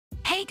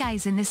Hey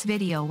guys, in this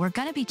video we're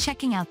gonna be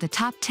checking out the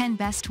top 10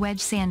 best wedge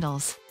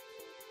sandals.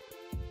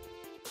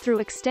 Through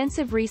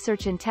extensive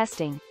research and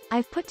testing,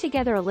 I've put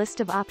together a list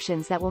of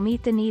options that will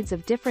meet the needs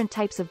of different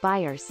types of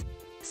buyers.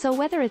 So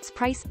whether it's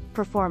price,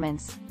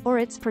 performance, or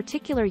its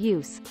particular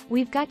use,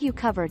 we've got you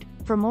covered.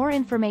 For more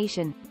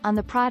information on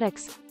the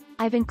products,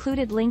 I've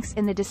included links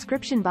in the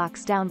description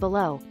box down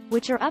below,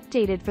 which are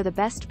updated for the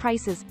best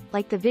prices.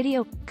 Like the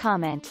video,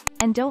 comment,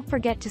 and don't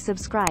forget to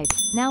subscribe.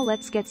 Now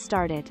let's get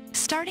started.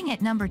 Starting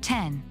at number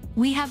 10,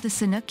 we have the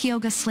Sanuk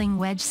Yoga Sling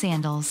Wedge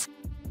Sandals.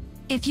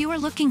 If you are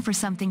looking for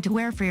something to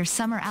wear for your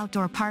summer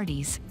outdoor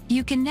parties,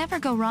 you can never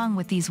go wrong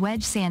with these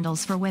wedge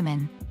sandals for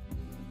women.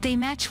 They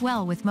match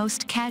well with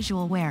most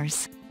casual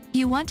wears.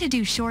 You want to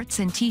do shorts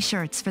and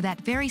t-shirts for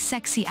that very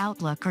sexy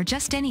outlook or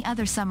just any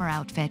other summer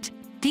outfit,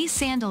 these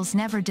sandals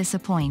never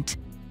disappoint.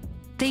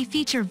 They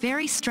feature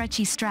very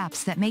stretchy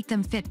straps that make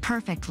them fit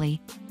perfectly.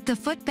 The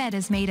footbed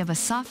is made of a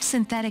soft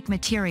synthetic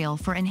material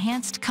for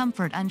enhanced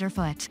comfort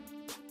underfoot.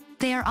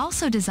 They are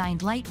also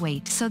designed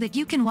lightweight so that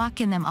you can walk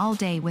in them all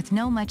day with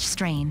no much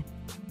strain.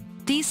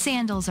 These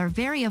sandals are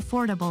very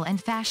affordable and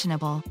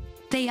fashionable.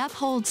 They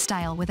uphold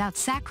style without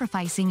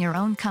sacrificing your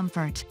own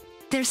comfort.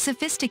 Their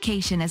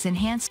sophistication is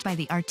enhanced by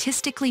the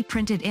artistically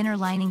printed inner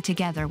lining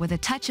together with a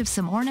touch of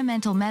some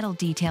ornamental metal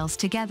details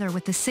together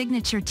with the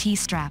signature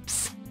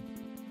T-straps.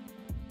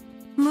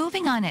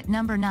 Moving on at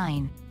number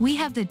 9, we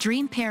have the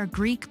Dream Pair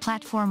Greek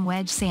Platform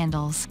Wedge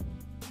Sandals.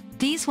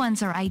 These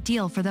ones are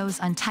ideal for those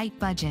on tight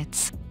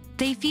budgets.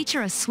 They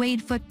feature a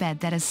suede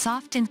footbed that is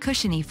soft and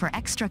cushiony for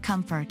extra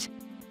comfort.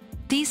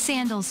 These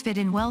sandals fit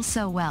in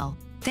so well,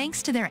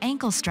 thanks to their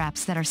ankle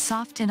straps that are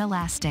soft and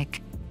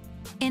elastic.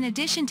 In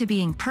addition to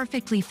being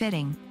perfectly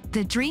fitting,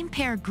 the Dream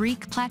Pair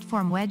Greek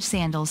Platform Wedge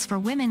Sandals for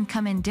women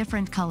come in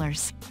different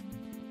colors.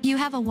 You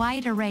have a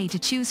wide array to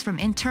choose from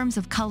in terms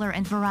of color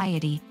and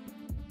variety.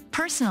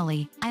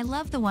 Personally, I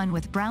love the one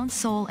with brown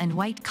sole and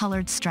white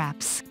colored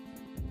straps.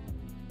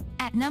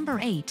 At number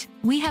 8,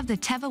 we have the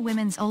Teva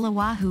Women's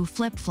Olowahu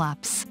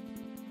Flip-Flops.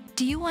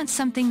 Do you want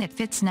something that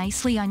fits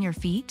nicely on your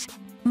feet?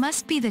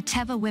 Must be the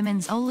Teva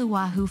Women's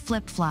Olowahu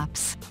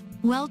Flip-Flops.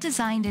 Well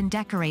designed and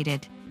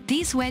decorated,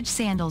 these wedge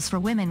sandals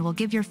for women will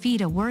give your feet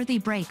a worthy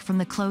break from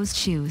the closed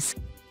shoes.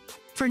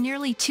 For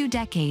nearly 2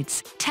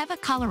 decades, Teva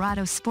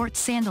Colorado Sports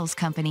Sandals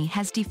Company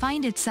has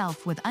defined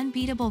itself with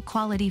unbeatable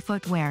quality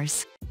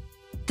footwears.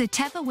 The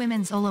Teva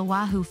Women's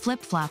Olowahu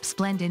Flip-Flops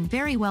blend in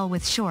very well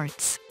with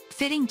shorts,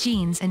 fitting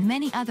jeans and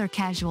many other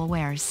casual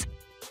wears.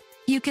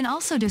 You can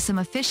also do some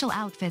official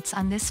outfits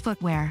on this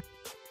footwear.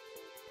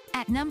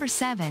 At number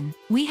 7,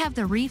 we have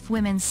the Reef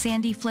Women's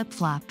Sandy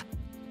Flip-Flop.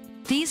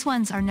 These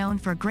ones are known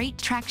for great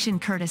traction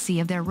courtesy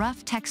of their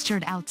rough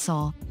textured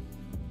outsole.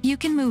 You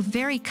can move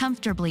very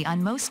comfortably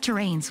on most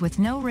terrains with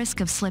no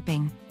risk of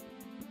slipping.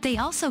 They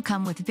also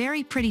come with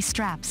very pretty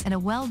straps and a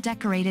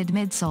well-decorated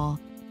midsole.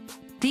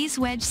 These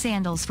wedge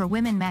sandals for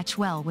women match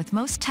well with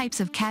most types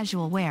of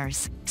casual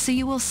wears, so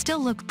you will still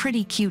look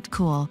pretty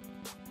cool.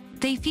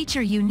 They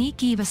feature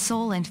unique EVA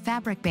sole and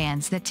fabric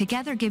bands that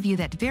together give you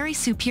that very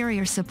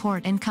superior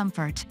support and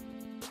comfort.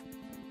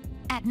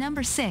 At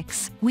number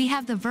 6, we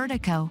have the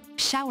Vertigo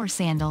Shower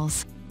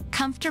Sandals.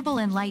 Comfortable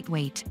and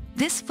lightweight,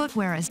 this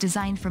footwear is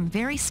designed from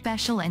very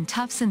special and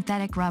tough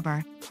synthetic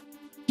rubber.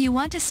 You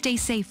want to stay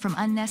safe from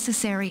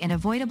unnecessary and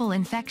avoidable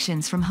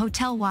infections from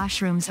hotel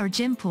washrooms or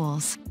gym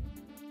pools.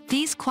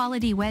 These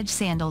quality wedge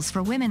sandals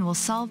for women will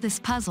solve this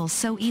puzzle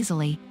so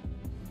easily.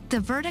 The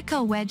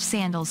Vertigo wedge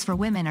sandals for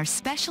women are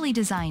specially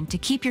designed to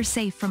keep you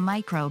safe from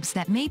microbes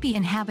that may be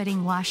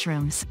inhabiting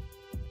washrooms.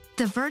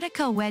 The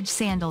Vertigo wedge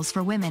sandals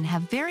for women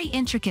have very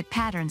intricate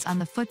patterns on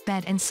the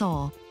footbed and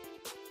sole.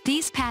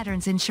 These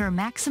patterns ensure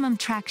maximum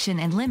traction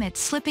and limit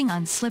slipping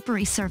on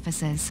slippery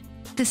surfaces.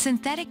 The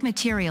synthetic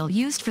material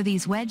used for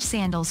these wedge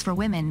sandals for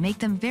women make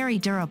them very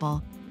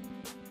durable.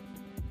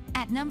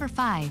 At number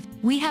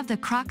 5, we have the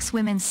Crocs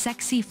Women's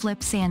Sexi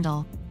Flip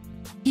Sandal.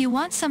 You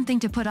want something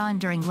to put on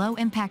during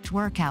low-impact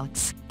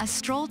workouts, a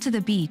stroll to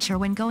the beach or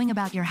when going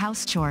about your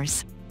house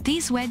chores.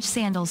 These wedge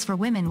sandals for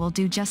women will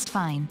do just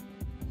fine.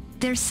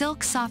 Their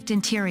silk soft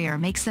interior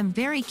makes them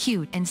very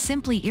cute and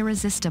simply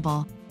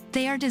irresistible.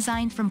 They are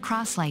designed from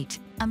Crosslite,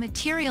 a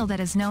material that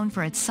is known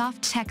for its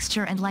soft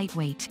texture and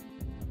lightweight.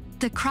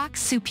 The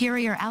Crocs'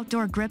 superior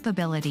outdoor grip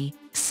ability,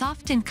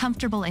 soft and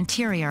comfortable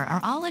interior are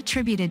all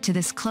attributed to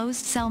this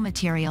closed-cell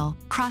material,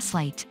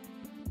 Crosslite.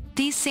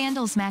 These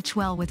sandals match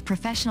well with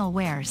professional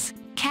wears,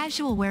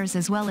 casual wears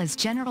as well as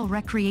general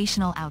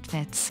recreational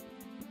outfits.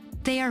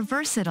 They are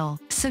versatile,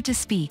 so to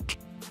speak.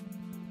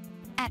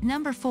 At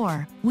number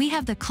 4, we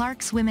have the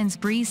Clarks Women's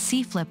Breeze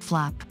Sea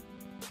Flip-Flop.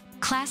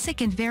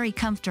 Classic and very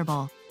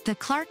comfortable, the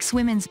Clarks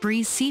Women's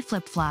Breeze Sea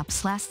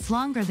Flip-Flops lasts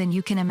longer than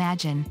you can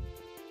imagine.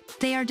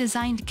 They are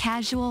designed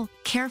casual,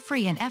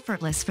 carefree and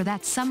effortless for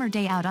that summer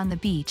day out on the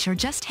beach or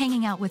just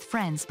hanging out with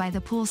friends by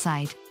the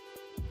poolside.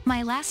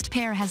 My last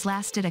pair has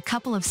lasted a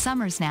couple of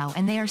summers now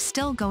and they are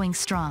still going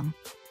strong.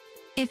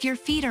 If your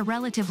feet are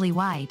relatively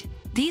wide,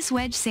 these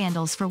wedge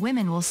sandals for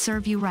women will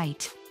serve you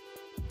right.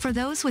 For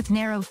those with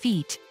narrow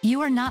feet, you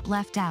are not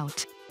left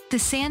out. The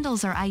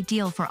sandals are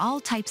ideal for all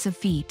types of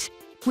feet.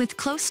 With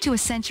close to a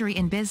century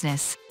in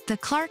business, the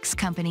Crocs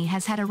company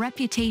has had a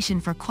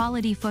reputation for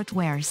quality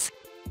footwears.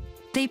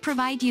 They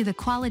provide you the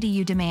quality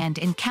you demand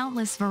in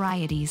countless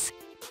varieties.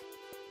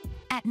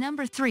 At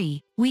number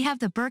 3, we have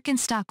the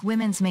Birkenstock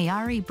Women's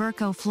Mayari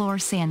Birko-Flor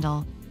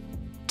Sandal.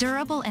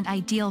 Durable and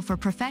ideal for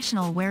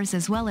professional wears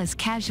as well as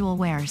casual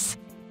wears.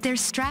 Their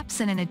straps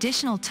and an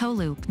additional toe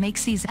loop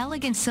makes these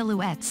elegant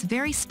silhouettes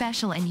very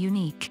special and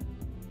unique.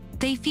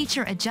 They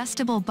feature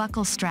adjustable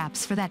buckle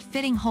straps for that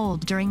fitting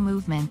hold during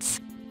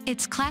movements.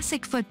 Its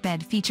classic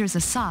footbed features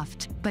a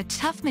soft, but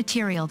tough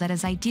material that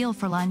is ideal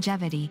for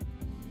longevity.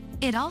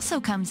 It also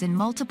comes in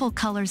multiple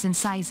colors and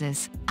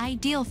sizes,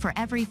 ideal for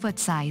every foot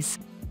size.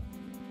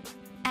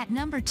 At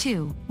number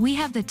 2, we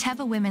have the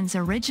Teva Women's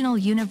Original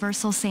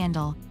Universal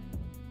Sandal.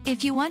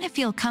 If you want to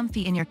feel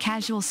comfy in your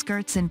casual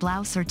skirts and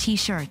blouse or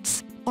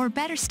t-shirts, or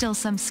better still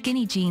some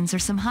skinny jeans or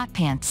some hot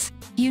pants,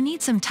 you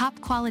need some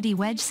top-quality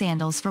wedge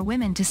sandals for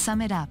women to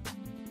sum it up.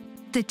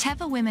 The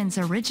Teva Women's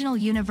Original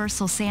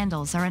Universal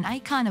Sandals are an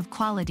icon of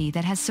quality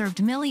that has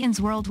served millions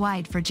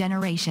worldwide for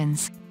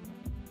generations.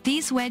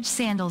 These wedge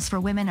sandals for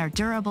women are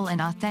durable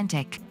and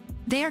authentic.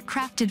 They are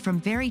crafted from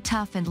very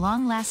tough and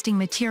long-lasting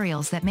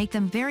materials that make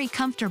them very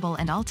comfortable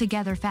and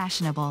altogether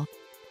fashionable.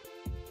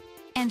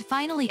 And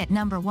finally at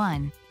number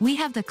 1, we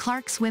have the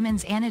Crocs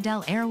Women's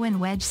Annadel Eirwyn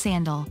Wedge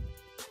Sandal.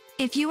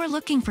 If you are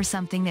looking for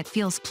something that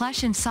feels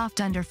plush and soft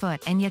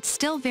underfoot and yet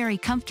still very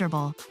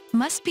comfortable,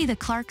 must be the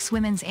Crocs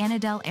Women's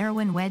Annadel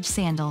Eirwyn Wedge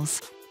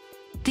Sandals.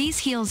 These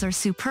heels are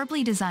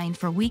superbly designed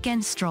for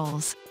weekend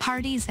strolls,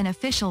 parties and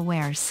official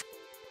wears.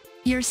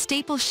 Your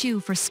staple shoe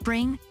for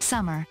spring,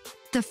 summer.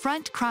 The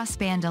front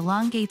crossband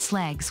elongates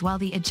legs while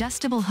the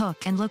adjustable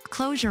hook and look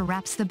closure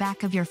wraps the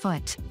back of your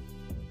foot.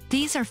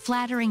 These are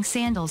flattering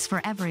sandals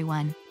for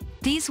everyone.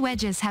 These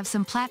wedges have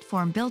some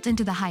platform built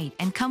into the height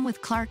and come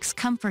with Crocs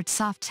Comfort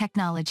Soft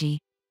technology.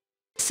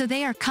 So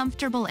they are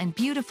comfortable and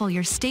beautiful,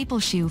 your staple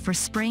shoe for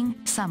spring,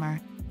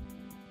 summer.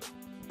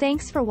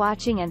 Thanks for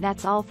watching, and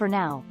that's all for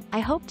now. I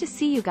hope to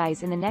see you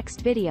guys in the next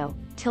video.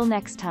 Till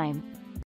next time.